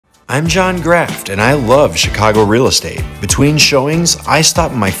I'm John GRAFFT, and I love Chicago real estate. Between showings, I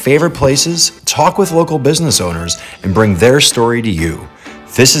stop in my favorite places, talk with local business owners, and bring their story to you.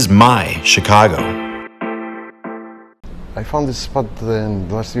 This is my Chicago. I found this spot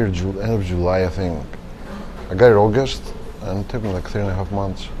last year, end of July, I think. I got it August, and it took me like 3.5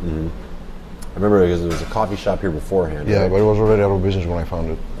 months. Mm-hmm. I remember because there was a coffee shop here beforehand. Yeah, right? but it was already out of business when I found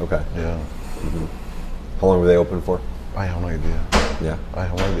it. Okay. Yeah. Mm-hmm. How long were they open for? I have no idea. Yeah. I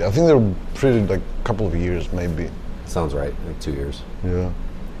have no idea. I think they were pretty like a couple of years, maybe. Sounds right, like 2 years. Yeah.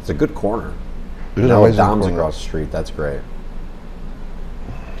 It's a good corner. It is now with amazing Dom's corner. across the street, that's great.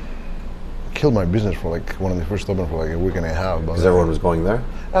 Killed my business for like when they first opened for like a week and a half. Because everyone was going there?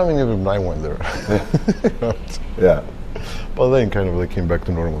 I mean, even I went there. Yeah. But then kind of they came back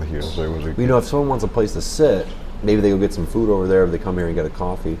to normal here, so it was like. You know, if someone wants a place to sit, maybe they go get some food over there. If they come here and get a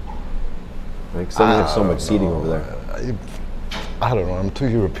coffee, like some have so much seating over there. I don't know. I'm too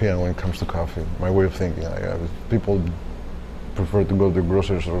European when it comes to coffee. My way of thinking. People prefer to go to the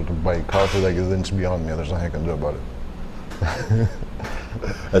grocery store to buy coffee. Like then it's beyond me. There's nothing I can do about it.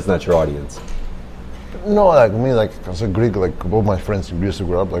 That's not your audience. No, like me, like as a Greek, like both my friends in Greece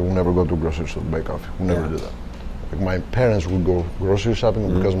grew up, like we never go to a grocery store to buy coffee. We never do that. Like my parents would go grocery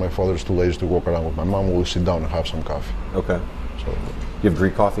shopping because my father's too lazy to walk around with my mom. We'll sit down and have some coffee. Okay. So you have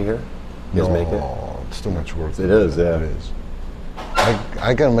Greek coffee here? You guys make it? It's too much work. It is, yeah. It is.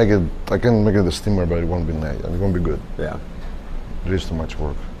 I can make it. I can make it the steamer, but it won't be nice. It won't be good. Yeah. It is too much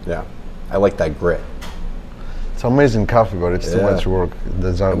work. Yeah. I like that grit. It's amazing coffee, but it's too much work.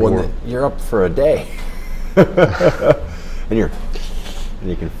 That's not work. You're up for a day, and you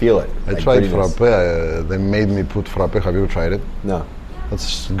can feel it. I tried frappe. They made me put frappe. Have you tried it? No.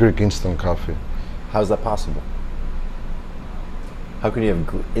 That's Greek instant coffee. How's that possible? How can you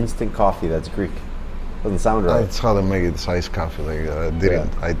have instant coffee that's Greek? Doesn't sound right. That's how they make it. It's iced coffee. Like I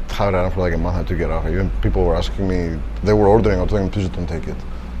didn't. I had it for like a month. I had to get off. Even people were asking me. They were ordering. I was telling them, please don't take it.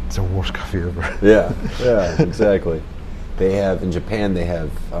 It's the worst coffee ever. Yeah. Yeah. Exactly. They have in Japan. They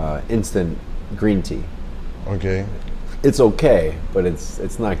have instant green tea. Okay. It's okay, but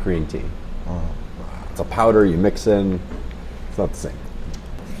it's not green tea. It's a powder you mix in. It's not the same.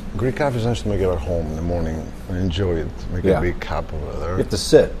 Greek coffee is nice to make it at home in the morning and enjoy it. Make a big cup over there. You have to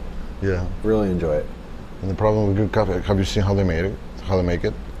sit. Yeah. Really enjoy it. And the problem with Greek coffee, have you seen how they made it? How they make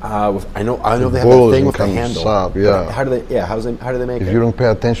it? I know they have that thing with the handle. Up, yeah. How do they? Yeah. How do they make it? If you don't pay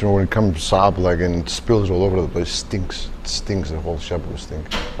attention when it comes up, like and it spills all over the place, stinks. It stinks. The whole shop will stink.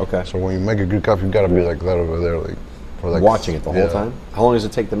 Okay. So when you make a Greek coffee, you gotta be like that over there, like for like watching it the whole time. How long does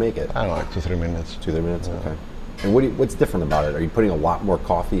it take to make it? I don't know, like 2-3 minutes. 2-3 minutes. Yeah. Okay. And what's different about it? Are you putting a lot more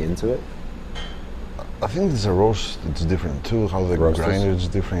coffee into it? I think it's a roast. It's different too. How they grind it is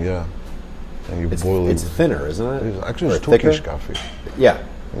different. Yeah. And you boil it. It's thinner, isn't it? Actually, it's Turkish coffee. Yeah.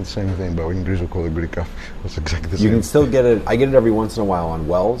 It's the same thing, but in Greece we call it Greek coffee. It's exactly the same. You can still get it. I get it every once in a while on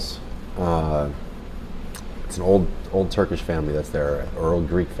Wells. It's an old Turkish family that's there, or old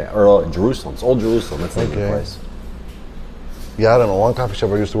Greek family, or Jerusalem. It's old Jerusalem. That's the name of the place. Yeah, I don't know. One coffee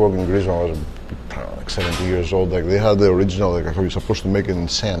shop I used to work in Greece when I was like 70 years old. Like they had the original, like how you're supposed to make it in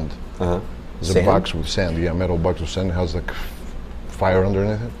sand. There's a box with sand. Yeah, metal box with sand. It has like fire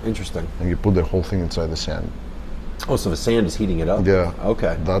underneath it. Interesting. And you put the whole thing inside the sand. Oh, so the sand is heating it up? Yeah.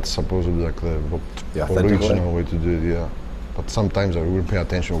 Okay. That's supposed to be like the original way to do it, yeah. But sometimes I wouldn't pay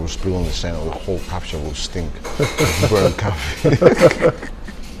attention, it would spill on the sand, or the whole coffee shop would stink. Burnt coffee.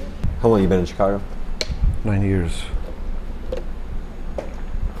 How long have you been in Chicago? 9 years.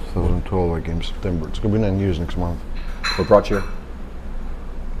 2012, like in September. It's gonna be 9 years next month. What brought you here?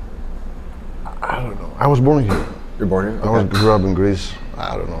 I don't know. I was born here. You're born here? Okay. I grew up in Greece.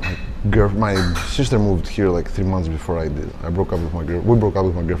 I don't know. My sister moved here like 3 months before I did. We broke up with my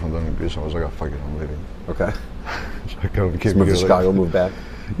girlfriend down in Greece. I was like, oh, fuck it, I'm leaving. Okay. I kind of moved to Chicago, moved back?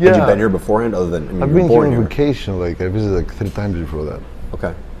 Yeah. Had you been here beforehand, other than, I've been here on vacation, like I visited like 3 times before that.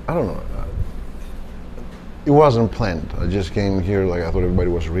 Okay. I don't know. It wasn't planned. I just came here, like I thought everybody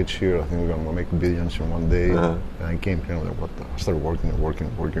was rich here. I think we're gonna make billions in one day. And I came here, like, what the? I started working. I was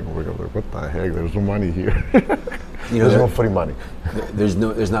like, what the heck? There's no money here. There's no free money. There's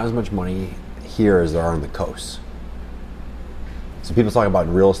not as much money here as there are on the coast. So people talk about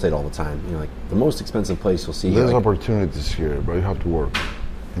real estate all the time. You know, like the most expensive place you'll see. There's opportunities here, but you have to work.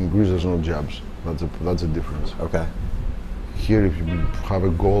 In Greece, there's no jobs. That's a difference. Okay. Here, if you have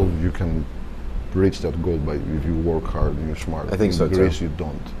a goal, you can reach that goal by if you work hard and you're smart. I think so too. In Greece, you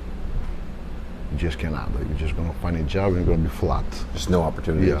don't. You just cannot. Like, you're just gonna find a job and you're gonna be flat. Just no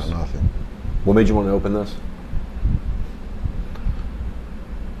opportunities. Yeah, nothing. What made you want to open this?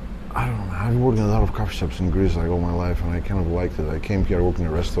 I don't know. I've worked in a lot of coffee shops in Greece like all my life, and I kind of liked it. I came here, I worked in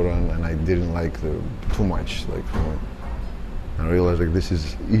a restaurant, and I didn't like too much. Like, I realized like this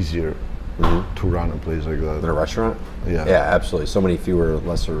is easier to run a place like that. In a restaurant? Yeah. Yeah, absolutely. So many fewer,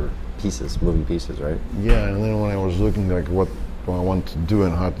 lesser pieces, moving pieces, right? Yeah, and then when I was looking like what I want to do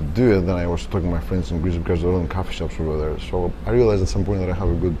and how to do it, then I was talking to my friends in Greece because there are coffee shops over there. So I realized at some point that I have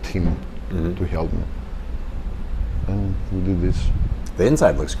a good team to help me, and we do this. The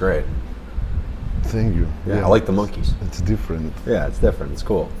inside looks great. Thank you. Yeah, I like the monkeys. It's different. Yeah, it's different. It's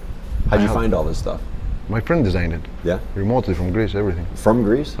cool. How'd you find all this stuff? My friend designed it. Yeah? Remotely from Greece, everything. From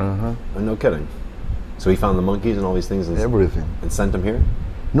Greece? Uh-huh. No kidding. So he found the monkeys and all these things Everything. And sent them here?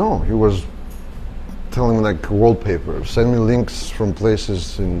 No, he was telling me like wallpaper. Send me links from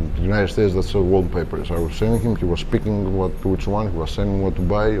places in the United States that sell wallpapers. I was sending him, he was picking which one, he was sending what to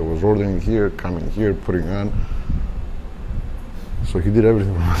buy, I was ordering here, coming here, putting on. So he did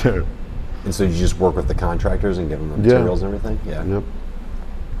everything from there. And so you just work with the contractors and give them the materials and everything? Yeah. Yep.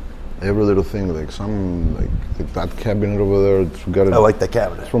 Every little thing, like some, like that cabinet over there, it's got it. I like the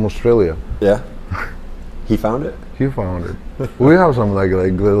cabinet. It's from Australia. Yeah? He found it? He found it. We have some like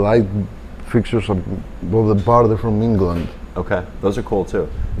the light fixtures above the bar, they're from England. Okay, those are cool too.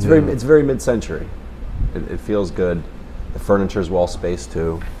 It's very mid-century. It feels good. The furniture's well spaced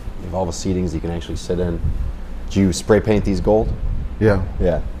too. You have all the seatings you can actually sit in. Do you spray paint these gold? Yeah.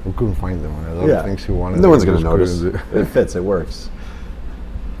 Yeah. We couldn't find them. A lot of things he wanted. No one's gonna notice. It fits. It works.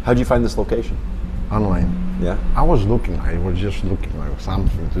 How'd you find this location? Online. Yeah. I was just looking like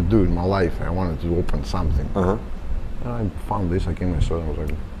something to do in my life. I wanted to open something. And I found this. I came and saw it. I was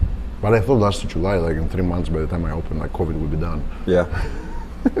like, but I thought last July, like in 3 months, by the time I opened, like COVID would be done. Yeah.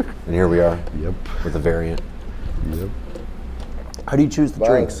 And here we are. Yep. With a variant. Yep. How do you choose the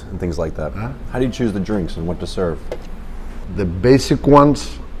drinks and things like that? Huh? How do you choose the drinks and what to serve? The basic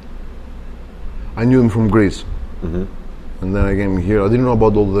ones, I knew them from Greece. And then I came here. I didn't know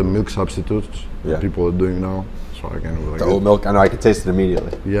about all the milk substitutes that people are doing now. So I kind of like the oat milk. I know I could taste it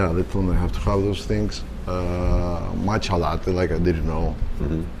immediately. Yeah, they told me I have to have those things. Matcha latte, like I didn't know.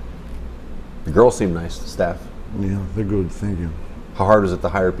 The girls seem nice. The staff. Yeah, they're good. Thank you. How hard is it to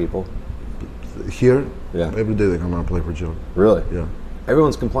hire people? Here, Yeah. every day they come and apply for a job. Really? Yeah.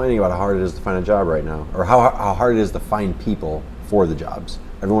 Everyone's complaining about how hard it is to find a job right now, or how hard it is to find people for the jobs.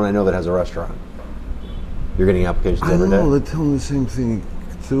 Everyone I know that has a restaurant. You're getting applications I every don't day? know, they tell me the same thing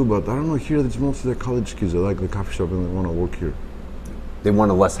too, but I don't know, here it's mostly the college kids that like the coffee shop and they want to work here. They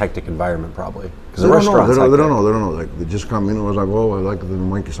want a less hectic environment probably. Because They the don't know, restaurant's they don't know. Like they just come in and was like, oh, I like the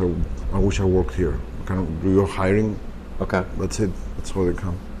monkeys, I wish I worked here. Kind of, you're hiring, Okay. that's it, that's how they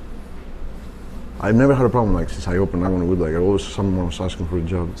come. I've never had a problem like since I opened up with like, I always someone was asking for a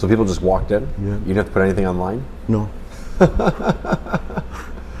job. So people just walked in? Yeah. You didn't have to put anything online? No.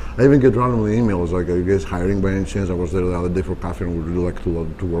 I even get randomly emails like, are you guys hiring by any chance? I was there the other day for coffee and would really like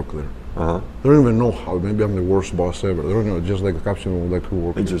to work there. They don't even know how. Maybe I'm the worst boss ever. They don't know, just like the coffee shop would like to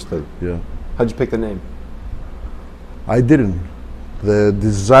work Interesting. there. Yeah. How'd you pick the name? I didn't. The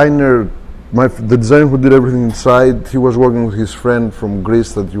designer, the designer who did everything inside, he was working with his friend from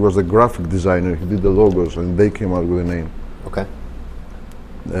Greece that he was the graphic designer. He did the logos and they came out with a name. Okay.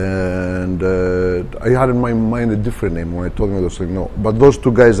 And I had in my mind a different name. When I told him, I was like, no. But those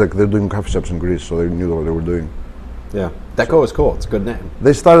two guys, like, they're doing coffee shops in Greece, so they knew what they were doing. Yeah. Deko is cool. It's a good name.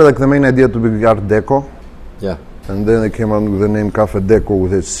 They started, like, the main idea to be Art Deco. Yeah. And then they came out with the name Cafe Deko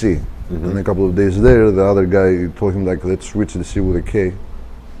with a C. And a couple of days later, the other guy told him, like, let's switch the C with a K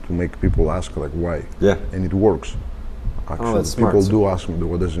to make people ask, like, why. Yeah. And it works. Actually, that's smart. people do ask me,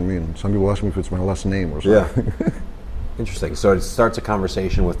 what does it mean? Some people ask me if it's my last name or something. Yeah. Interesting. So it starts a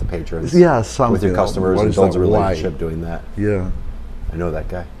conversation with the patrons. Yeah, something. With your customers What and is builds a that? Why? relationship doing that. Yeah. I know that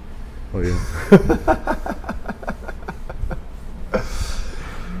guy. Oh, yeah.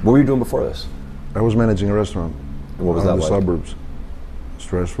 What were you doing before this? I was managing a restaurant. And what was out that in the like? suburbs.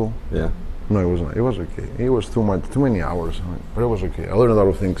 Stressful. Yeah. No, it wasn't. It was okay. It was too many hours, but it was okay. I learned a lot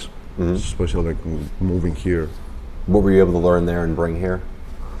of things, especially like moving here. What were you able to learn there and bring here?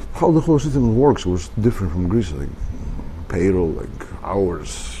 How the whole system works was different from Greece. Like payroll, like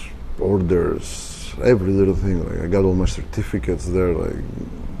hours, orders, every little thing. Like I got all my certificates there, like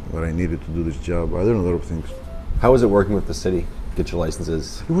that I needed to do this job. I learned a lot of things. How was it working with the city? Get your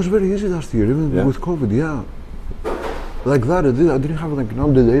licenses? It was very easy last year, even Yeah? with COVID. Yeah, like that. I didn't have like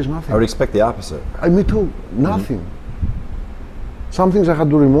no delays, nothing. I would expect the opposite. Me too. Nothing. Some things I had to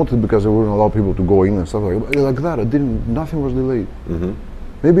do remotely because they wouldn't allow people to go in and stuff like that. Nothing was delayed.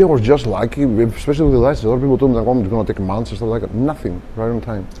 Maybe I was just lucky, especially with the license. A lot of people told me that it's going to take months and stuff like that. Nothing, right on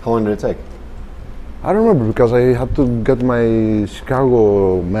time. How long did it take? I don't remember because I had to get my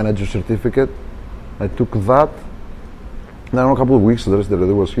Chicago manager certificate. I took that. Then a couple of weeks later,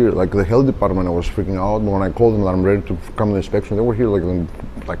 they was here. Like the health department, I was freaking out. When I called them that I'm ready to come to the inspection, they were here like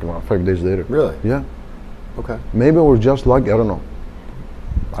about 5 days later. Really? Yeah. Okay. Maybe I was just lucky. I don't know.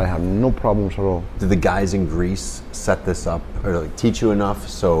 I had no problems at all. Did the guys in Greece set this up or like teach you enough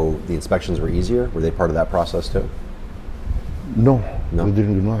so the inspections were easier? Were they part of that process too? No, No? they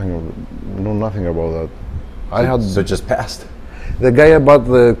didn't do nothing about that. I had So it just passed? the guy I bought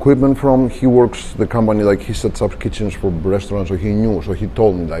the equipment from. He works the company, like he sets up kitchens for restaurants, so he knew. So he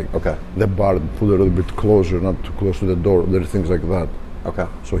told me like, Okay. the bar put a little bit closer, not too close to the door. There are things like that. Okay.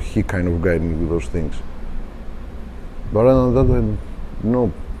 So he kind of guided me with those things. But other than that,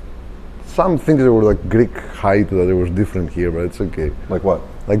 no. Some things that were like Greek height that it was different here, but it's okay. Like what?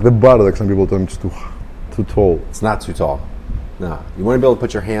 Like the bar, like some people tell me it's too tall. It's not too tall. No. You want to be able to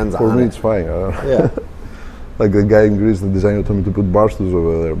put your hands For on me, it. it's fine. I don't know. Yeah. Like the guy in Greece, the designer told me to put bar stools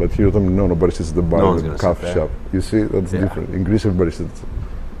over there, but here told me no, nobody sits at the bar No one's in the gonna sit coffee there. shop. You see, that's Yeah. different. In Greece, everybody sits.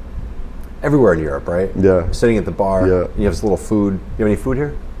 Everywhere in Europe, right? Yeah. Sitting at the bar. Yeah. You have this little food. You have any food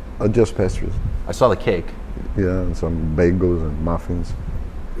here? Just pastries. I saw the cake. Yeah, and some bagels and muffins.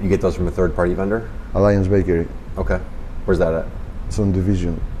 You get those from a third party vendor? Alliance Bakery. Okay. Where's that at? It's on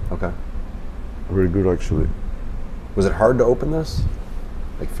Division. Okay. Very good, actually. Was it hard to open this?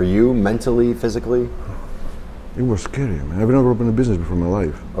 Like for you, mentally, physically? It was scary, man. I've never opened a business before in my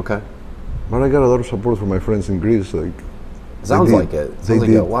life. Okay. But I got a lot of support from my friends in Greece. Like, Sounds they like did- it. They Sounds like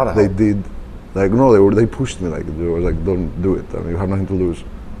did. a lot of They help. did. Like no, they pushed me. Like they was like, don't do it. I mean, you have nothing to lose.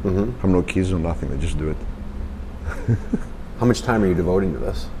 Mm-hmm. Have no kids or nothing. They just do it. How much time are you devoting to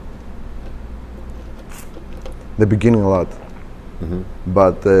this? The beginning a lot. Mm-hmm.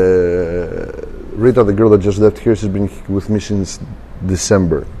 But Rita, the girl that just left here, she's been with me since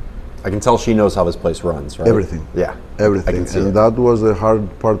December. I can tell she knows how this place runs, right? Everything. Yeah. Everything. I can see And it. that was the hard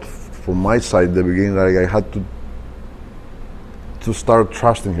part from my side at the beginning. Like I had to start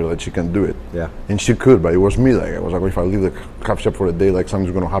trusting her that she can do it. Yeah. And she could, but it was me. Like I was like, if I leave the coffee shop for a day, like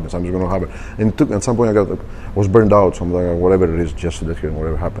something's gonna happen. Something's gonna happen. And it took. At some point, I was burned out. So I'm like, whatever it is, just let her and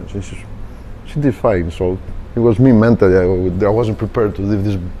whatever happens. And she did fine. So it was me mentally. I wasn't prepared to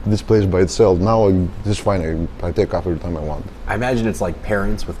leave this place by itself. Now it's fine. I take off every time I want. I imagine it's like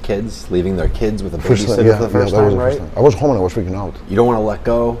parents with kids leaving their kids with a First babysitter time, yeah, for the first that was time, the right? first time. I was home and I was freaking out. You don't want to let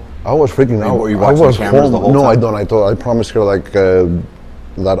go. I was freaking out. Were you I watching was cameras home. the whole No, I time? don't. I promised her like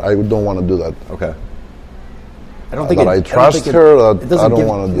that I don't want to do that. Okay. I don't think That it, I don't trust think her, It that doesn't I don't give,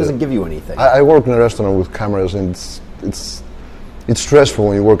 wanna do It doesn't it. give you anything. I work in a restaurant with cameras, and it's stressful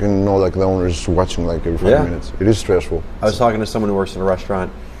when you work and like the owner is watching like every 5 Yeah. minutes. It is stressful. I was talking to someone who works in a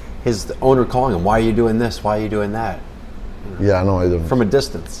restaurant. His owner calling him, "Why are you doing this? Why are you doing that?" Yeah, no, I don't. From a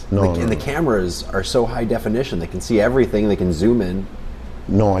distance. No, and no. the cameras are so high definition; they can see everything. They can zoom in.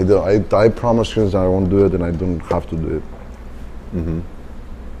 No, I don't. I promise her that I won't do it, and I don't have to do it. Mm-hmm.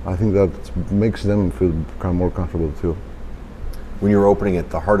 I think that makes them feel kind of more comfortable too. When you were opening it,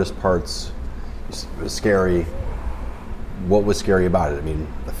 the hardest parts, it was scary. What was scary about it? I mean,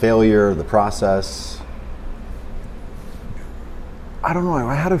 the failure, the process. I don't know.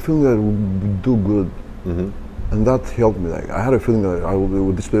 I had a feeling that it would do good, and that helped me. Like I had a feeling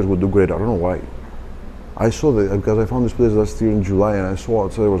that this place would do great. I don't know why. I saw that because I found this place last year in July, and I saw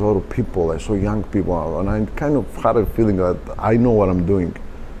outside there was a lot of people. I saw young people, and I kind of had a feeling that I know what I'm doing.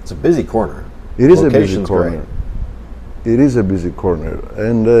 It's a busy corner. It is a busy Location's corner. great. It is a busy corner,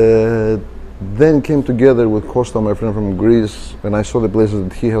 and then came together with Costa, my friend from Greece, and I saw the places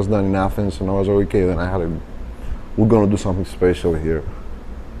that he has done in Athens, and I was like, okay, then we're gonna do something special here.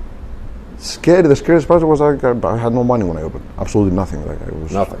 Scary. The scariest part was I had no money when I opened. Absolutely nothing.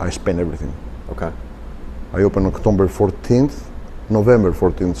 Like Nothing. I spent everything. Okay. I opened November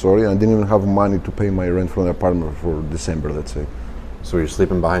 14th, sorry, and I didn't even have money to pay my rent from the apartment for December, let's say. So you're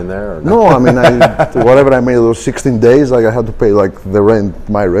sleeping behind there? Or No, I mean, whatever I made those 16 days, like I had to pay like the rent,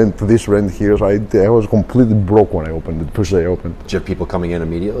 my rent, this rent here. So I was completely broke when I opened, the first day I opened. Did you have people coming in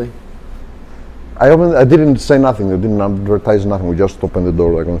immediately? I didn't say nothing, I didn't advertise nothing, we just opened the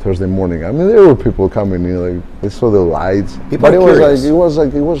door like on Thursday morning. I mean, there were people coming in, like they saw the lights. People But are curious. it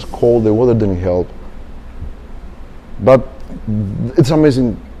was cold, the weather didn't help. But it's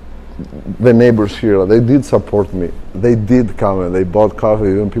amazing, the neighbors here, they did support me. They did come and they bought coffee,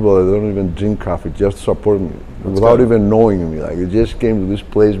 even people that don't even drink coffee, just support me without good. even knowing me. Like, it just came to this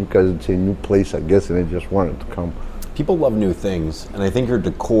place because it's a new place, I guess, and they just wanted to come. People love new things, and I think your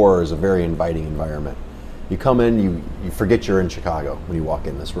decor is a very inviting environment. You come in, you forget you're in Chicago when you walk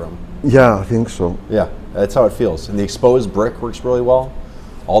in this room. Yeah, I think so. Yeah, that's how it feels. And the exposed brick works really well.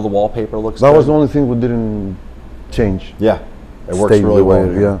 All the wallpaper looks That good. was the only thing we didn't change. Yeah, it works Stayed really the way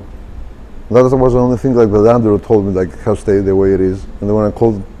well. it- yeah. That was the only thing, like the landlord told me, like, how stay the way it is. And then when I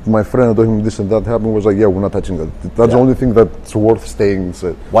called my friend and told him this and that happened, was like, yeah, we're not touching that. That's the only thing that's worth staying.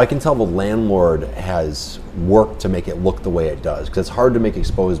 So. Well, I can tell the landlord has worked to make it look the way it does, because it's hard to make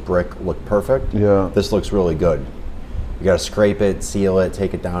exposed brick look perfect. Yeah. This looks really good. You got to scrape it, seal it,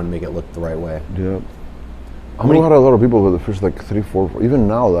 take it down, and make it look the right way. Yeah. I had a lot of people with the first like 3, 4, even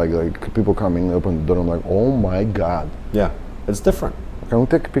now, like people coming up and the door, I'm like, oh my God. Yeah, it's different. Can we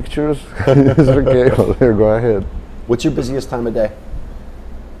take pictures? Is it okay? Well, here, go ahead. What's your busiest time of day?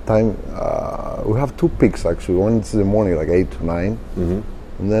 We have 2 peaks actually. One is in the morning, like 8 to 9.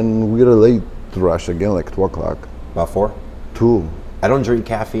 And then we get a late rush again, like 2 o'clock. About 4? 2. I don't drink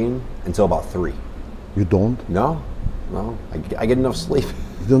caffeine until about 3. You don't? No. I get enough sleep.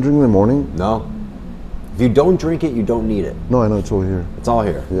 You don't drink in the morning? No. If you don't drink it, you don't need it. No, I know, it's all here. It's all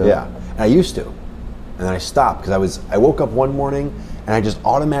here. Yeah. And I used to. And then I stopped because I woke up one morning and I just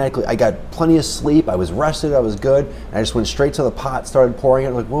automatically, I got plenty of sleep, I was rested, I was good, and I just went straight to the pot, started pouring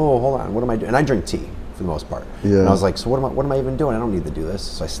it, like, whoa, hold on, what am I doing? And I drink tea for the most part. Yeah. And I was like, so what am I even doing? I don't need to do this.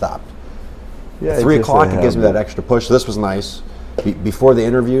 So I stopped. Yeah, At 3 o'clock, it gives me that extra push. So this was nice. Before the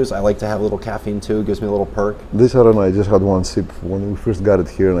interviews, I like to have a little caffeine too. It gives me a little perk. This, I don't know, I just had 1 sip when we first got it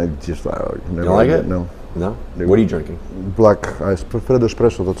here, and I just never You don't like it? No. No? What are you drinking? Black ice, prefer the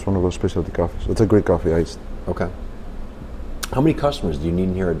espresso. That's one of the specialty coffees. It's a great coffee, iced. Okay. How many customers do you need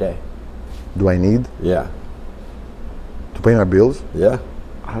in here a day? Do I need Yeah. to pay my bills? Yeah.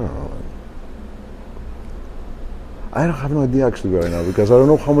 I don't know. I don't have no idea actually right now, because I don't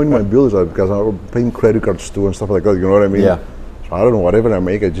know how many my bills are, because I'm paying credit cards too and stuff like that. You know what I mean? Yeah. So I don't know. Whatever I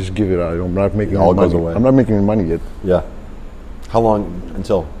make, I just give it. I'm not making all money. goes away. I'm not making money yet. Yeah. How long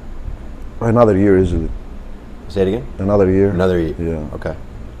until? Another year easily. Say it again? Another year. Another year. Yeah. Okay.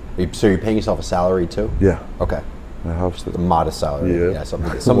 So you're paying yourself a salary too? Yeah. Okay. I have to. A modest salary. Yeah.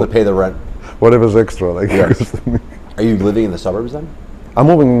 Something to pay the rent. Whatever's extra, like. Yes. Are you living in the suburbs then? I'm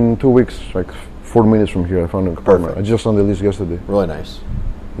moving in 2 weeks, like 4 minutes from here. I found an apartment. Perfect. I just signed the lease yesterday. Really nice.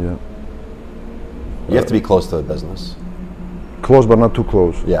 Yeah. You have to be close to the business. Close, but not too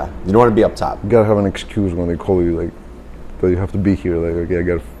close. Yeah. You don't want to be up top. You gotta have an excuse when they call you, like, that you have to be here. Like, okay, I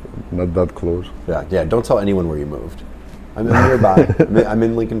gotta not that close. Yeah. Yeah. Don't tell anyone where you moved. I'm in nearby. I'm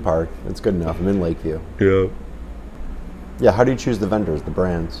in Lincoln Park. It's good enough. I'm in Lakeview. Yeah. Yeah. How do you choose the vendors, the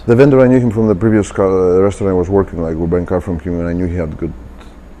brands? The vendor, I knew him from the previous restaurant I was working. Like, we buying car from him, and I knew he had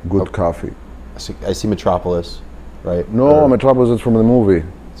good coffee. I see Metropolis, right? No, Metropolis is from the movie.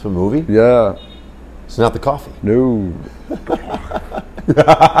 It's a movie. Yeah. It's not the coffee. No.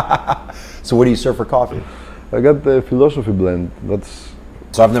 So what do you serve for coffee? I got the philosophy blend. That's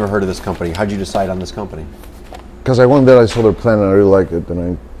So I've never heard of this company. How'd you decide on this company? because I went there, I saw their plan, and I really liked it,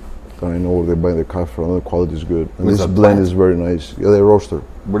 and I know where they buy the coffee from. The quality is good, and What's this the blend plant? is very nice. Yeah, they roaster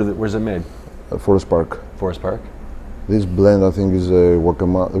Where's it made? at Forest Park. Forest Park. This blend, I think, is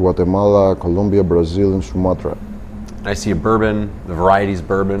Guatemala, Colombia, Brazil, and Sumatra. I see a bourbon. The variety's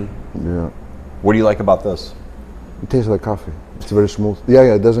bourbon. Yeah, What do you like about this? it tastes like coffee. It's very smooth. Yeah,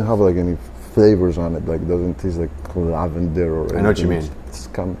 it doesn't have like any flavors on it. Like, it doesn't taste like lavender or anything. I know what you mean. It's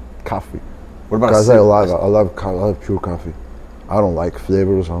kind of coffee. What about Because I love pure coffee. I don't like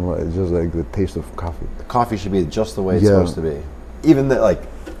flavors. It's just like the taste of coffee. Coffee should be just the way it's Yeah. supposed to be. Even that, like,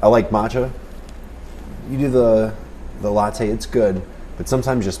 I like matcha. You do the latte, it's good, but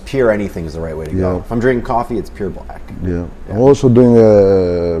sometimes just pure anything is the right way to go. Yeah. If I'm drinking coffee, it's pure black. Yeah. I'm also doing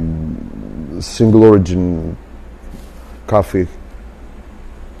a single origin coffee.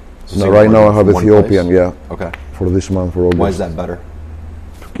 So Right now I have from one Ethiopian, place? yeah, Okay. for this month, for August. Why is that better?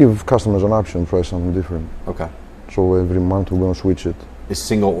 To give customers an option, try something different. Okay. So every month we're going to switch it. Is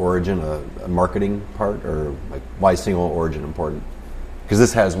single origin a marketing part, or like why is single origin important? Because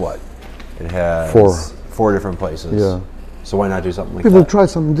this has what? It has 4 different places. Yeah. So why not do something like People that? try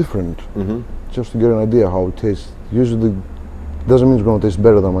something different, just to get an idea how it tastes. Usually, doesn't mean it's going to taste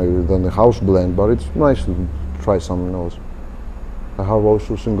better than the house blend, but it's nice to try something else. I have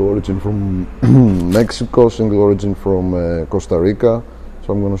also single origin from Mexico, single origin from Costa Rica,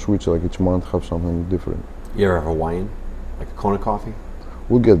 so I'm going to switch like each month, have something different. You ever have Hawaiian, like a Kona coffee?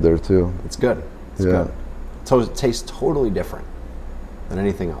 We'll get there too. It's good. It's Yeah. good. So it tastes totally different than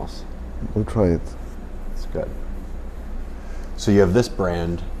anything else. We'll try it. It's good. So you have this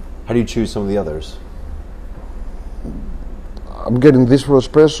brand. How do you choose some of the others? I'm getting this for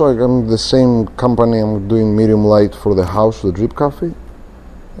espresso. I'm the same company. I'm doing medium light for the house, the drip coffee,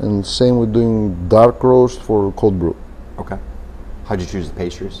 and same with doing dark roast for cold brew. Okay. How'd you choose the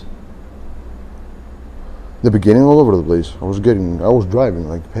pastries? The beginning, all over the place. I was driving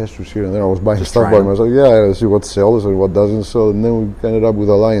like Pastries here and there. I was buying Just stuff by trying. myself. Yeah, I see what sells and what doesn't sell. And then we ended up with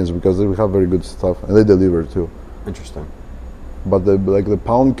Alliance because they have very good stuff and they deliver too. Interesting. But the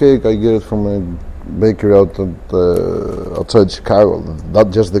pound cake, I get it from a bakery outside Chicago.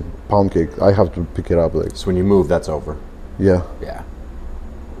 Not just the pound cake. I have to pick it up. Like, So when you move, that's over. yeah. Yeah.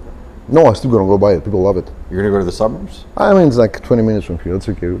 No, I'm still gonna go buy it. People love it. You're gonna go to the suburbs? I mean, it's like 20 minutes from here. That's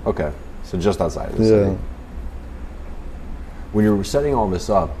okay. Okay. So just outside of the Yeah. city. When you were setting all this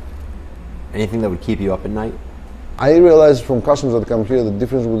up, anything that would keep you up at night? I realized from customers that come here the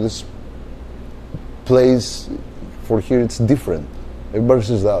difference with this place for here, it's different. Everybody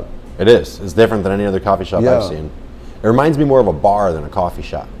says that. It is. It's different than any other coffee shop Yeah. I've seen. It reminds me more of a bar than a coffee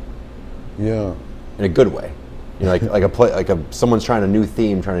shop, Yeah. in a good way. You know, someone's trying a new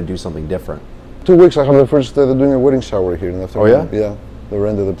theme, trying to do something different. 2 weeks I have the first day doing a wedding shower here in the afternoon. Oh, yeah? Yeah. They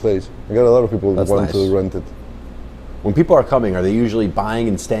rented the place. I got a lot of people That's wanting nice. to rent it. When people are coming, are they usually buying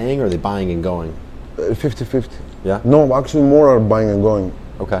and staying, or are they buying and going? 50-50. Yeah? No, actually more are buying and going.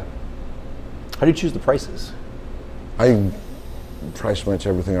 Okay. How do you choose the prices? I price match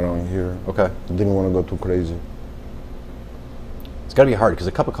everything around here. Okay. Didn't want to go too crazy. It's got to be hard because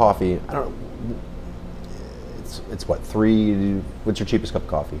a cup of coffee, I don't. It's what, what's your cheapest cup of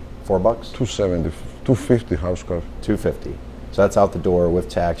coffee? $4? 270, 250 house coffee. $2.50. So that's out the door with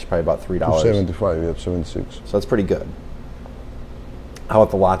tax, probably about $3. 275, yeah, 76. So that's pretty good. How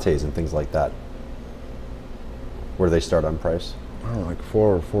about the lattes and things like that? Where do they start on price? I don't know, like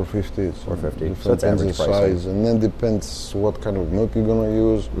 450. It's $4.50. So that's depends average the pricing. size, and then depends what kind of milk you're gonna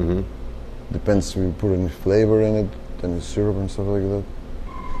use. Mm-hmm. Depends if you put any flavor in it, any syrup and stuff like that.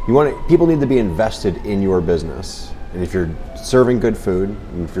 People need to be invested in your business, and if you're serving good food,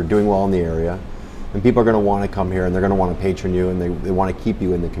 and if you're doing well in the area, then people are going to want to come here, and they're going to want to patron you, and they want to keep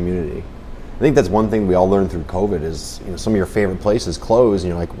you in the community. I think that's one thing we all learned through COVID is, you know, some of your favorite places close, and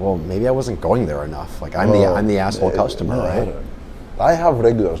you're like, well, maybe I wasn't going there enough. Like I'm the asshole customer, No, right? I have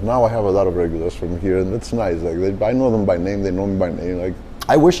regulars now. I have a lot of regulars from here, and that's nice. Like I know them by name. They know me by name. Like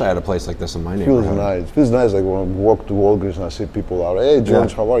I wish I had a place like this in my feels neighborhood. nice. Feels nice. Like when I walk to Walgreens and I see people out. Hey,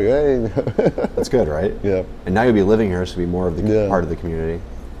 George, Yeah. how are you? Hey. That's good, right? Yeah. And now you'll be living here, so you'll be more of the Yeah. part of the community.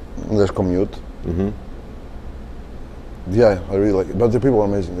 There's commute. Mm-hmm. Yeah, I really like it. But the people are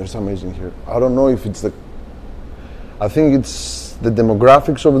amazing. They're so amazing here. I don't know if it's I think it's the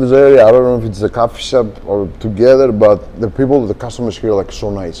demographics of this area. I don't know if it's the coffee shop or together, but the people, the customers here are like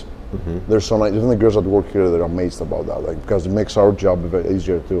so nice. Mm-hmm. They're so nice. Even the girls that work here, they're amazed about that. Like because it makes our job very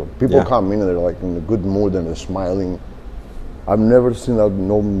easier too. People Yeah. come in and they're like in a good mood and they're smiling. I've never seen that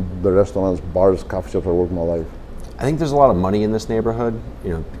in the restaurants, bars, coffee shops I work in my life. I think there's a lot of money in this neighborhood.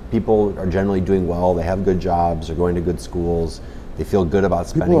 You know, people are generally doing well. They have good jobs. They're going to good schools. They feel good about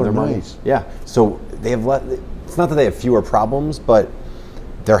spending are their money. nice. Yeah. So they have it's not that they have fewer problems, but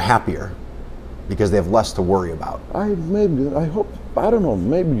they're happier because they have less to worry about. I don't know.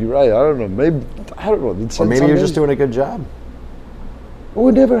 Maybe you're right. I don't know. Or maybe you're just doing a good job.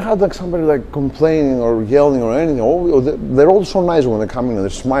 We never had like somebody like complaining or yelling or anything. They're all so nice when they come in and they're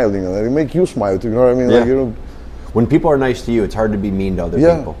smiling and they make you smile too. You know what I mean? Yeah. Like, you know, When people are nice to you, it's hard to be mean to other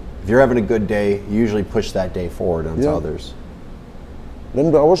Yeah. people. If you're having a good day, you usually push that day forward onto Yeah. others.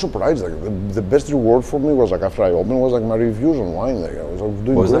 then I was surprised. Like the best reward for me was like after I opened was like my reviews online. Like I was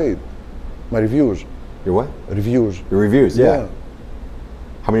doing What was that? great. My reviews. Your what? Reviews. Your reviews, yeah. Yeah.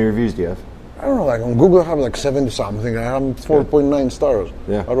 How many reviews do you have? I don't know, like on Google I have like 70 something. I have 4.9 stars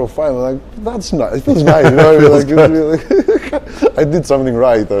Yeah. out of 5. I'm like, that's nice. It feels nice. You know what I mean? Like, really, I did something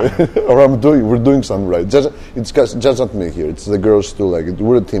right, or we're doing something right. It's just not me here. It's the girls too. Like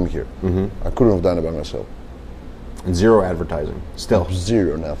we're a team here. Mm-hmm. I couldn't have done it by myself. And zero advertising, still.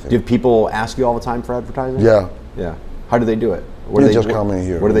 Zero, nothing. Do people ask you all the time for advertising? Yeah. Yeah. How do they do it? What They do just come in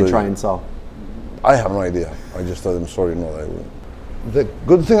here. What do they They- try and sell? I have no idea. I just tell them sorry, no. The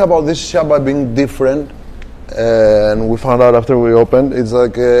good thing about this shop by being different, and we found out after we opened, it's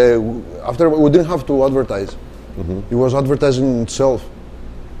like after we didn't have to advertise. Mm-hmm. It was advertising itself.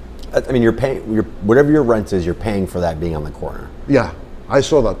 I mean, you're paying. Whatever your rent is, you're paying for that being on the corner. Yeah, I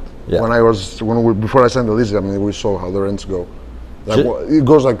saw that Yeah. before I signed the lease. I mean, we saw how the rents go. Like, it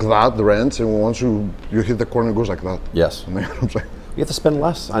goes like that, the rents, and once you hit the corner, it goes like that. Yes. And then I'm like, You have to spend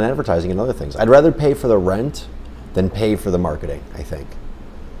less on advertising and other things. I'd rather pay for the rent than pay for the marketing, I think.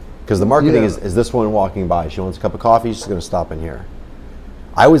 Because the marketing Yeah. is this woman walking by. She wants a cup of coffee. She's going to stop in here.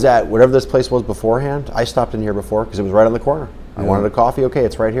 I was at whatever this place was beforehand. I stopped in here before because it was right on the corner. I wanted a coffee. Okay,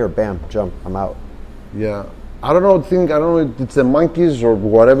 it's right here. Bam, jump. I'm out. yeah. I don't know if it's the monkeys or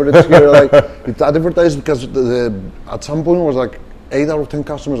whatever it's here. Like it's advertised because at some point it was like 8 out of 10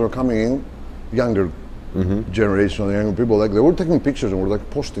 customers are coming in, younger generation of young people. Like they were taking pictures and were like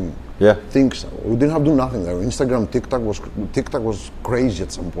posting things. We didn't have to do nothing there. Instagram, TikTok was crazy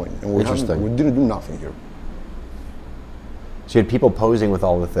at some point, and we didn't do nothing here. So you had people posing with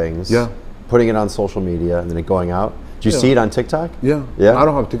all the things, putting it on social media, and then it going out. Do you see it on TikTok? Yeah. I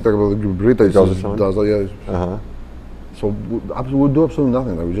don't have TikTok, but Rita does that. So we do absolutely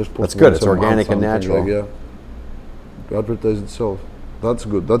nothing. Like we just post. That's good. It's organic and natural. Like, to advertise itself. That's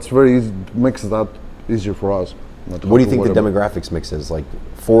good. That's very easy. Makes that easier for us. What do you think the demographics mix is? Like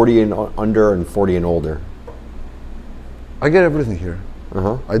 40 and under and 40 and older? I get everything here.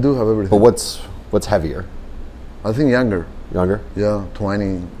 I do have everything. But what's heavier? I think younger. Younger? Yeah,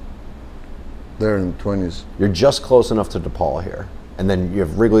 20. They're in 20s. You're just close enough to DePaul here. And then you have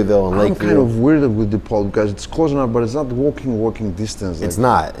Wrigleyville and Lakeview. I'm kind of weird with DePaul because it's close enough, but it's not walking distance. It's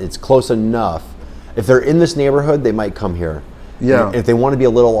not. It's close enough. If they're in this neighborhood, they might come here. Yeah. And if they want to be a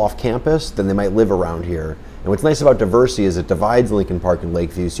little off campus, then they might live around here. And what's nice about diversity is it divides Lincoln Park and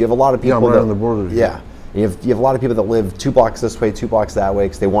Lakeview. So you have a lot of people right on the border. Yeah. And you have a lot of people that live 2 blocks this way, 2 blocks that way,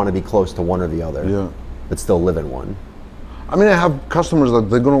 because they want to be close to one or the other. Yeah. But still live in one. I mean, I have customers that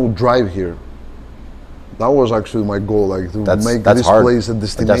they're going to drive here. That was actually my goal, like to make this place a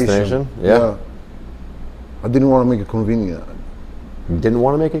destination. Yeah. I didn't want to make it convenient. You didn't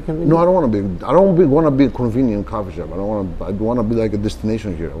want to make it convenient? No, I don't want to be. I don't want to be a convenient coffee shop. I want to be like a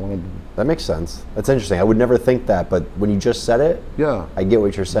destination here. That makes sense. That's interesting. I would never think that, but when you just said it, I get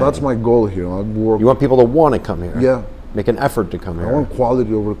what you're saying. That's my goal here. You want people to want to come here. Yeah. Make an effort to come here. I want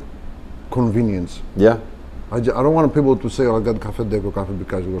quality over convenience. Yeah. I don't want people to say, oh, I got Cafe Deko coffee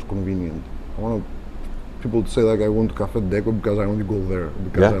because it was convenient. I want people to say, like, I went to Cafe Deko because I only go there,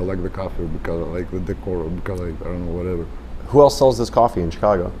 because I like the coffee, because I like the decor, because I don't know, whatever. Who else sells this coffee in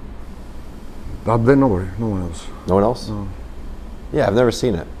Chicago? Nobody. No one else. No one else? No. Yeah, I've never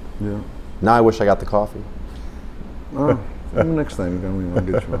seen it. Yeah. Now I wish I got the coffee. Maybe next time we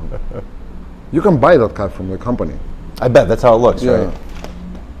can get you on. You can buy that coffee from the company. I bet that's how it looks, yeah. right?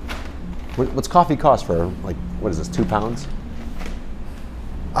 What's coffee cost for, like, what is this, 2 pounds?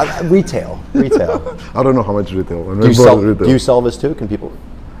 Retail. I don't know how much retail. Do you sell this too? Can people?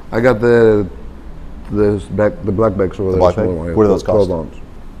 I got the black bags over there. Black bag? What do those cost? 12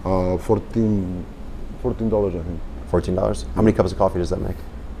 ounce. $14, I think. $14? How many cups of coffee does that make?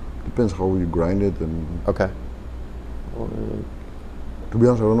 Depends how you grind it and. Okay. To be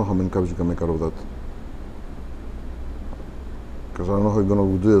honest, I don't know how many cups you can make out of that. Because I don't know how you're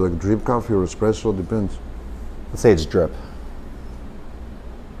gonna do it, like drip coffee or espresso, depends. Let's say it's drip.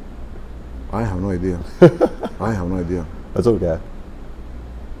 I have no idea. I have no idea. That's okay.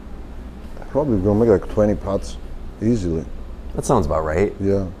 Probably gonna make like 20 pots easily. That sounds about right.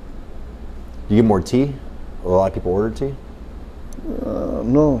 Yeah. You get more tea? A lot of people order tea?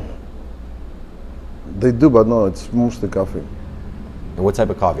 No. They do, but no, it's mostly coffee. And what type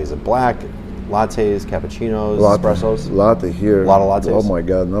of coffee? Is it black, lattes, cappuccinos, espressos? Latte here. A lot of lattes? Oh my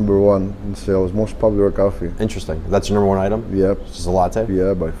God, #1 in sales, most popular coffee. Interesting. That's your #1 item? Yep. It's just a latte?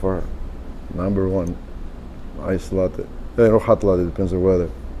 Yeah, by far. #1. Iced latte. Or hot latte, depends on the weather.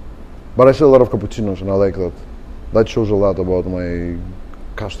 But I sell a lot of cappuccinos and I like that. That shows a lot about my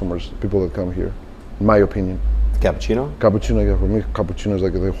customers, people that come here, in my opinion. Cappuccino? Cappuccino, yeah, for me, cappuccino is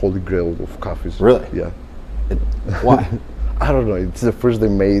like the holy grail of coffees. Really? Yeah. Why? I don't know, it's the first they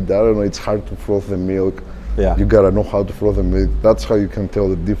made, I don't know, it's hard to froth the milk. Yeah. You gotta know how to froth the milk. That's how you can tell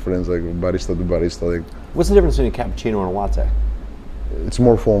the difference, like barista to barista. Like, what's the difference between a cappuccino and a latte? It's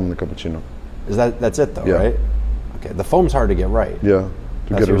more foam than the cappuccino. That's it though, Yeah. right? Okay, the foam's hard to get right. Yeah, to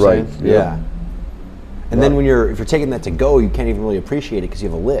That's get it what you're right. saying? Yeah. And then if you're taking that to go, you can't even really appreciate it because you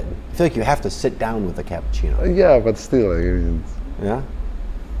have a lid. I feel like you have to sit down with a cappuccino. Yeah, but still, like, I mean, Yeah?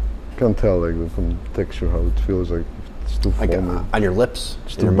 you can tell like from texture how it feels, like it's too Like foamy. on your lips,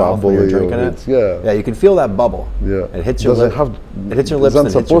 It's in your too mouth when you're bubbly, drinking or it. it's- yeah. Yeah, you can feel that bubble. Yeah. It hits your Doesn't lips. It hits your lips and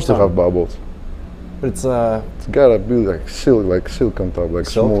It's it not hits your supposed to have tongue. bubbles. But it's It's gotta be like silk on top, like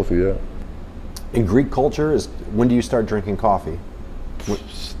Silk? smoothie, yeah. in Greek culture. When do you start drinking coffee?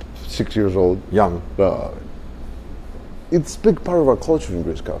 6 years old. Young. It's a big part of our culture in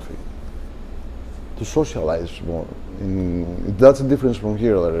Greece, coffee. To socialize more. That's a difference from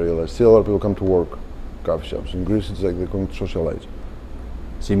here, I realize. Still a lot of people come to work, coffee shops. In Greece, it's like they're going to socialize.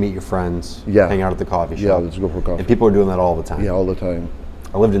 So you meet your friends, Yeah. hang out at the coffee shop. Yeah, let's go for coffee. And people are doing that all the time. Yeah, all the time.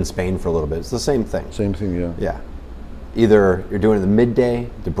 I lived in Spain for a little bit. It's the same thing. Same thing, yeah. Yeah. Either you're doing it in the midday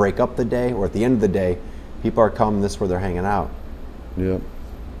to break up the day, or at the end of the day, people are coming, this is where they're hanging out. Yeah.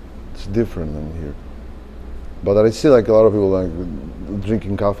 It's different than here. But I see like a lot of people like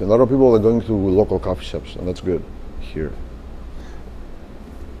drinking coffee. A lot of people are going to local coffee shops, and that's good here.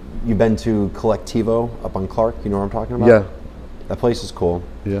 you been to Collectivo up on Clark? You know what I'm talking about? Yeah. That place is cool.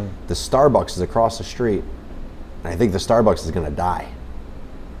 Yeah. The Starbucks is across the street. And I think the Starbucks is going to die.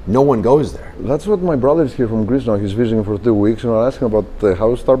 No one goes there. That's what my brother's here from Greece now. He's visiting for 2 weeks, and I asked him about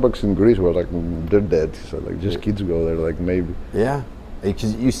how Starbucks in Greece. We're like, they're dead. He said, like, just kids go there, like maybe. Yeah,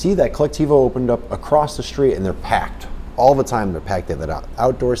 because you see that Collectivo opened up across the street, and they're packed all the time. They're packed. They have that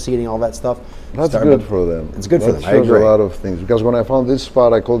outdoor seating, all that stuff. That's good for them. It's good for them. That shows a lot of things. Because when I found this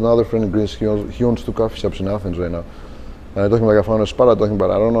spot, I called another friend in Greece. He owns 2 coffee shops in Athens right now. And I told him, like, I found a spot. I told him,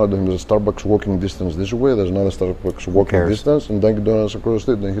 but I don't know. I told him there's a Starbucks walking distance this way. There's another Starbucks walking distance, and Dunkin' Donuts across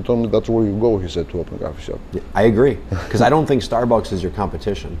the street. And he told me that's where you go, he said, to open a coffee shop. Yeah, I agree. Because I don't think Starbucks is your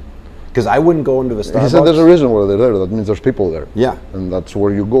competition. Because I wouldn't go into the Starbucks. He said there's a reason why they're there. That means there's people there. Yeah. And that's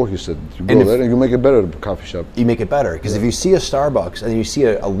where you go, he said. You go there and you make it better at the coffee shop. You make it better. Because if you see a Starbucks and you see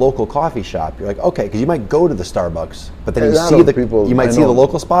a local coffee shop, you're like, okay, because you might go to the Starbucks, but then you might see the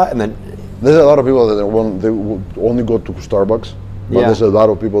local spot, and then there's a lot of people that they will only go to Starbucks, but there's a lot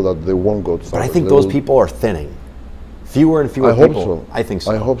of people that they won't go to Starbucks. But I think those people are thinning. Fewer and fewer people. I hope so. I think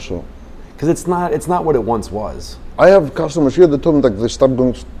so. I hope so. Because it's not what it once was. I have customers here that told me, like, they stop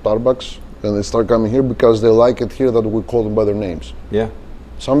going to Starbucks and they start coming here because they like it here that we call them by their names. Yeah.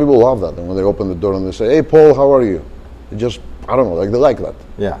 Some people love that, and when they open the door and they say, "Hey, Paul, how are you?" It just, I don't know, like, they like that.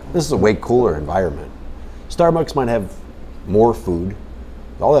 Yeah. This is a way cooler environment. Starbucks might have more food.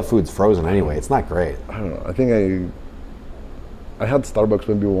 All that food's frozen anyway. It's not great. I don't know. I think I had Starbucks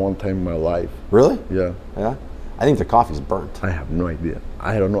maybe one time in my life. Really? Yeah. Yeah? I think the coffee's burnt. I have no idea.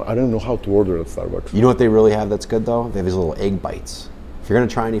 I don't know. I don't know how to order at Starbucks. You know what they really have that's good, though? They have these little egg bites. If you're going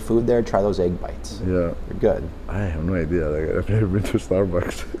to try any food there, try those egg bites. Yeah. They're good. I have no idea. Like, I've never been to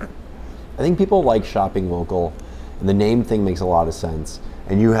Starbucks. I think people like shopping local, and the name thing makes a lot of sense.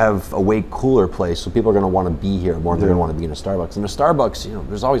 And you have a way cooler place, so people are going to want to be here more than they're going to want to be in a Starbucks. And a Starbucks, you know,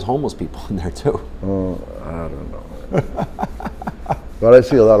 there's always homeless people in there too. Oh, I don't know. But I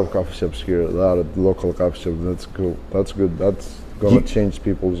see a lot of coffee shops here, a lot of local coffee shops. That's cool. That's good. That's going to change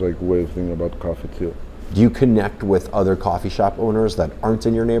people's, like, way of thinking about coffee too. Do you connect with other coffee shop owners that aren't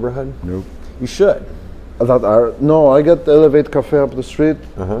in your neighborhood? Nope. You should. No, I got Elevate Cafe up the street.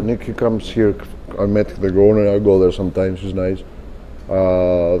 Nicky comes here. I met the owner. I go there sometimes. She's nice.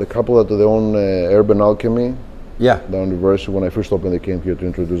 The couple that they own Urban Alchemy. Yeah. Down the University. When I first opened, they came here to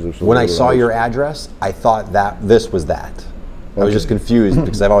introduce themselves. When I saw your address, I thought that this was that. Okay. I was just confused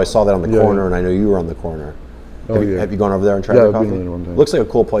because I've always saw that on the corner, and I know you were on the corner. Have you gone over there and tried the coffee? I've been there one time. Looks like a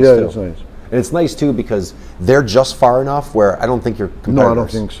cool place too. Yeah, it's nice. And it's nice too because they're just far enough where I don't think you're competitors. No, I don't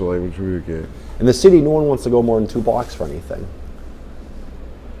think so. Like, it's really okay. In the city, no one wants to go more than 2 blocks for anything.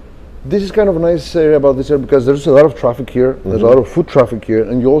 This is kind of a nice area about this area because there's a lot of traffic here. There's a lot of foot traffic here,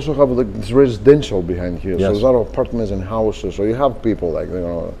 and you also have, like, this residential behind here. Yes. So there's a lot of apartments and houses. So you have people, like,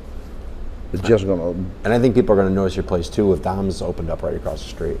 it's just gonna. And I think people are going to notice your place too if Dom's opened up right across the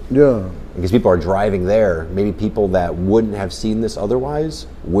street. Yeah. Because people are driving there. Maybe people that wouldn't have seen this otherwise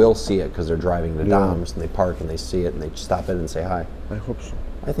will see it because they're driving to Dom's and they park and they see it and they stop in and say hi. I hope so.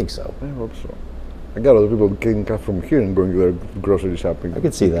 I think so. I hope so. I got other people getting coffee from here and going to their grocery shopping. I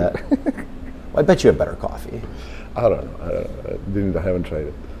could see that. Well, I bet you have better coffee. I don't know. I haven't tried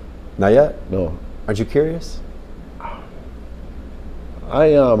it. Not yet? No. Aren't you curious? I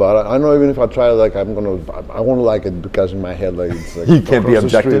am, but I know even if I try it, like, I won't like it because in my head, like, it's like you can't be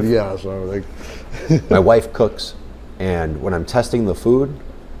objective. Yeah, so like. My wife cooks, and when I'm testing the food,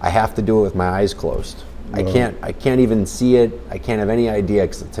 I have to do it with my eyes closed. I can't even see it. I can't have any idea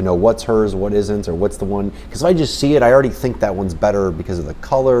to know what's hers, what isn't, or what's the one. Because if I just see it, I already think that one's better because of the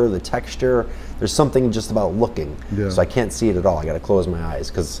color, the texture. There's something just about looking. Yeah. So I can't see it at all. I got to close my eyes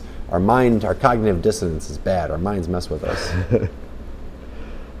because our cognitive dissonance is bad. Our minds mess with us.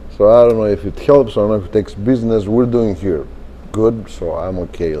 So I don't know if it helps or not, if it takes business. We're doing here good, so I'm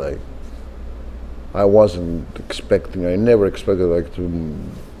okay. Like, I wasn't expecting, I never expected, like, to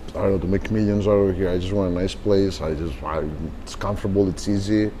make millions out of here. I just want a nice place. It's comfortable, it's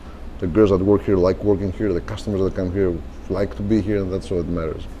easy. The girls that work here like working here. The customers that come here like to be here, and that's what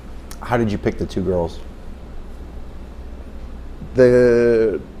matters. How did you pick the 2 girls?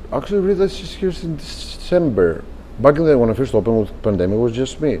 Actually, Rita's just here since December. Back in the day when I first opened with the pandemic, it was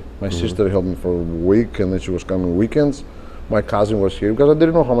just me. My sister helped me for a week, and then she was coming weekends. My cousin was here because I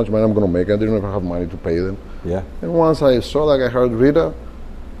didn't know how much money I'm going to make. I didn't know if I have money to pay them. Yeah. And once I saw, like, I heard Rita,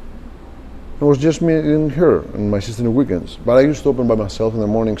 it was just me and her and my sister on the weekends. But I used to open by myself in the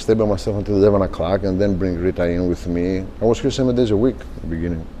morning, stay by myself until 11 o'clock, and then bring Rita in with me. I was here 7 days a week at the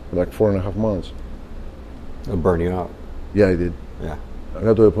beginning, for like 4.5 months. It'll burn you out. Yeah, I did. Yeah. I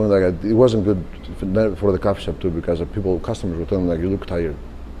got to a point, like, it wasn't good for the coffee shop too, because customers were telling me, like, you look tired.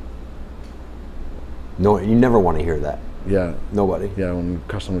 No, you never want to hear that. Yeah. Nobody. Yeah, when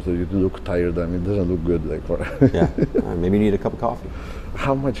customers say you look tired, I mean, it doesn't look good. Like, Yeah. Maybe you need a cup of coffee.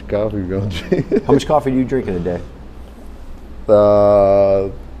 How much coffee you gonna drink? How much coffee do you drink in a day?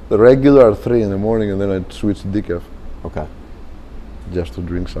 The regular 3 in the morning, and then I switch to decaf. Okay. Just to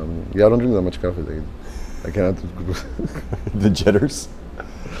drink some. Yeah, I don't drink that much coffee. Like, I cannot. The jitters.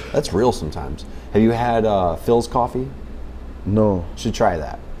 That's real sometimes. Have you had Phil's coffee? No. You should try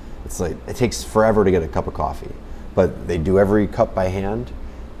that. It's like, it takes forever to get a cup of coffee, but they do every cup by hand,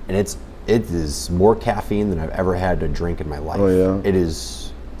 and it is more caffeine than I've ever had to drink in my life. Oh yeah.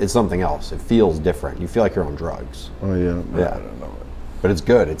 It's something else. It feels different. You feel like you're on drugs. Oh yeah. Yeah. I don't know. But it's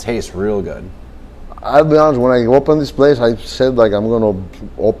good. It tastes real good. I'll be honest, when I opened this place, I said like I'm gonna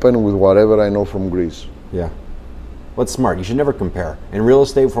open with whatever I know from Greece. Yeah. Well, it's smart. You should never compare. In real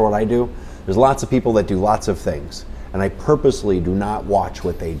estate, for what I do, there's lots of people that do lots of things, and I purposely do not watch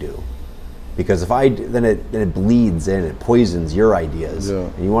what they do, because if I then it bleeds in, it poisons your ideas, Yeah.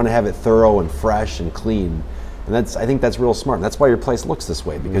 and you want to have it thorough and fresh and clean. And I think that's real smart. And that's why your place looks this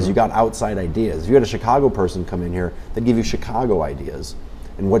way, because you got outside ideas. If you had a Chicago person come in here, they'd give you Chicago ideas.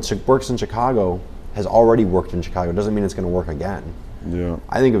 And what works in Chicago has already worked in Chicago. It doesn't mean it's going to work again. Yeah.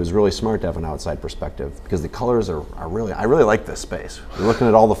 I think it was really smart to have an outside perspective, because the colors are really, I really like this space. You're looking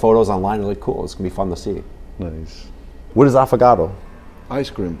at all the photos online, you're like, cool, it's going to be fun to see. Nice. What is affogato?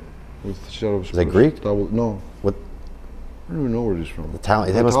 Ice cream with shot of Is that Greek? No. What? I don't even know where it is from.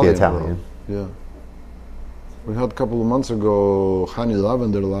 Italian? That must be Italian. Bro. Yeah. We had a couple of months ago honey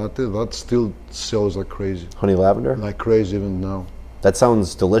lavender latte. That still sells like crazy. Honey lavender? Like crazy even now. That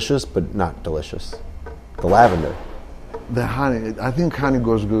sounds delicious, but not delicious. The lavender. The honey, I think honey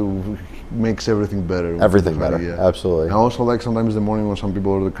goes good, makes everything better. Everything Honey, better, yeah. absolutely. I also like sometimes in the morning when some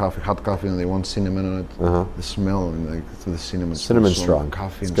people order coffee, hot coffee, and they want cinnamon in it. The smell, and like the cinnamon. Cinnamon's smells strong.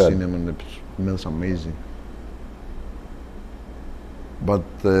 Coffee It's and good. cinnamon, it smells amazing. But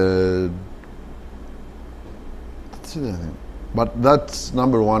that's it, I think. But that's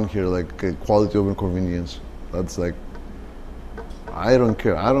number one here, like quality over convenience. That's like, I don't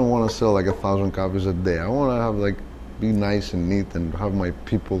care. I don't want to sell like 1,000 copies a day. I want to have like, be nice and neat and have my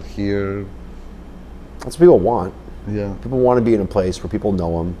people here. That's what people want. Yeah. People want to be in a place where people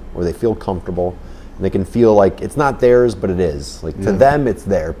know them, where they feel comfortable, and they can feel like it's not theirs, but it is. Like to them, it's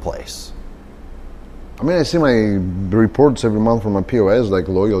their place. I mean, I see my reports every month from my POS, like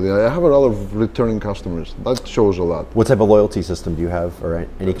loyalty. I have a lot of returning customers. That shows a lot. What type of loyalty system do you have, or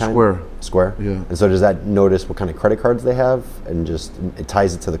any kind? Square. Square? Yeah. And so does that notice what kind of credit cards they have, and just it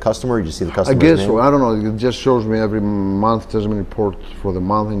ties it to the customer? You just see the I customer's guess name? so. I don't know. It just shows me every month, tells me report for the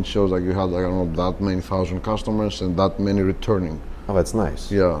month, and shows like you had like, I don't know, that many thousand customers and that many returning. Oh, that's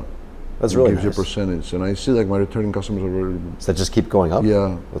nice. Yeah. That's It really gives nice. you a percentage, and I see like my returning customers are very. Does that just keep going up?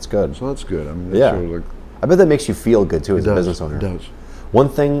 Yeah. That's good. So that's good. I mean, that Yeah. shows like. I bet that makes you feel good too as a business owner. It does. One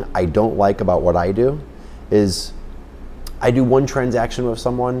thing I don't like about what I do is I do one transaction with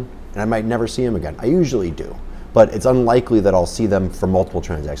someone and I might never see him again. I usually do, but it's unlikely that I'll see them for multiple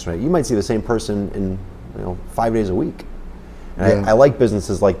transactions. Right? You might see the same person in 5 days a week. And I like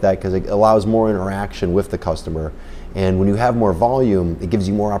businesses like that because it allows more interaction with the customer. And when you have more volume, it gives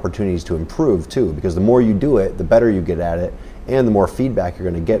you more opportunities to improve too, because the more you do it, the better you get at it, and the more feedback you're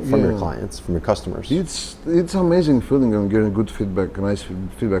going to get from your clients, from your customers. It's amazing feeling and getting good feedback, nice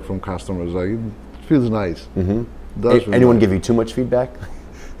feedback from customers. Like it feels nice. Mm-hmm. Anyone give you too much feedback?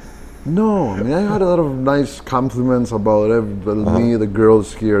 No, I mean I had a lot of nice compliments about me, the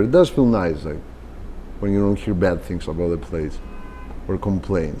girls here. It does feel nice, like when you don't hear bad things about the place or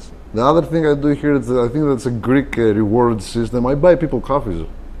complaints. The other thing I do here is I think that's a Greek reward system. I buy people coffees.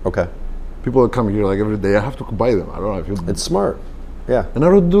 Okay. People that come here like every day, I have to buy them. I don't know if you. It's smart. Yeah. And I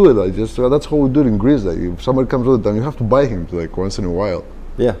don't do it. I just that's how we do it in Greece. Like if somebody comes all the time, you have to buy him like once in a while.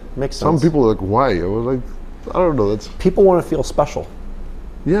 Yeah, makes sense. Some people are like, why? I was like, I don't know. That's people want to feel special.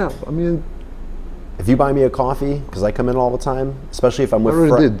 yeah. I mean, if you buy me a coffee, because I come in all the time, especially if I'm with I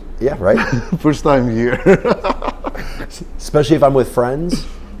already did. Yeah, right. First time here. Especially if I'm with friends,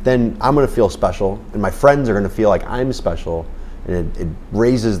 then I'm going to feel special, and my friends are going to feel like I'm special, and it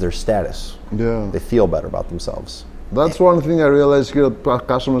raises their status. Yeah. They feel better about themselves. That's one thing I realized here. That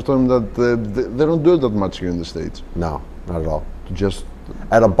customers told me that they don't do it that much here in the States. No, not at all. Just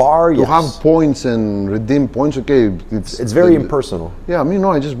At a bar, to yes. have points and redeem points. Okay, It's very impersonal. Yeah, I mean,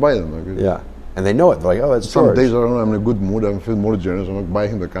 no, I just buy them. Like, Yeah, and they know it. They're like, oh, it's some George. days I don't know. I'm in a good mood. I feel more generous. I'm like, buy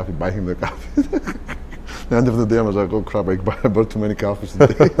him the coffee. Buy him the coffee. At the end of the day, I was like, oh crap! I bought too many coffees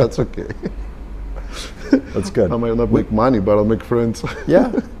today. That's okay. That's good. I might not make money, but I'll make friends.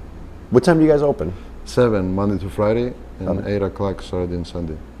 Yeah. What time do you guys open? 7 Monday to Friday, and 8 o'clock Saturday and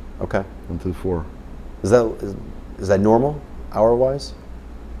Sunday Okay. until 4. Is that normal, hour-wise?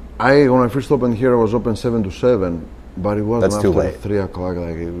 When I first opened here, I was open 7 to 7, but it wasn't That's too after late. 3 o'clock.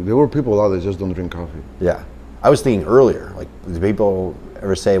 Like there were people out that just don't drink coffee. Yeah. I was thinking earlier. Like, do people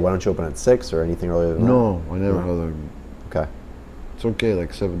ever say, why don't you open at 6 or anything earlier than that? No, I never had that. Okay. It's okay,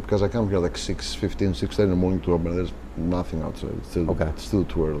 like 7, because I come here like 6:15, 6:30 in the morning to open. There's nothing outside. It's still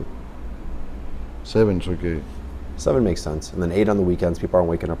too early. 7 is okay. 7 makes sense. And then 8 on the weekends. People aren't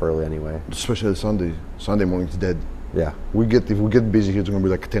waking up early anyway. Especially Sunday. Sunday morning's dead. Yeah. If we get busy here, it's gonna be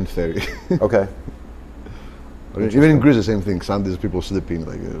like 10:30. Okay. Even in Greece, the same thing. Sundays people sleep in.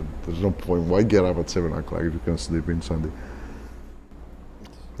 Like there's no point. Why get up at 7 o'clock if you can sleep in Sunday?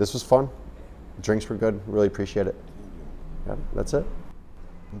 This was fun. Drinks were good. Really appreciate it. Yeah, that's it.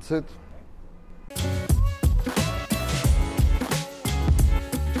 That's it.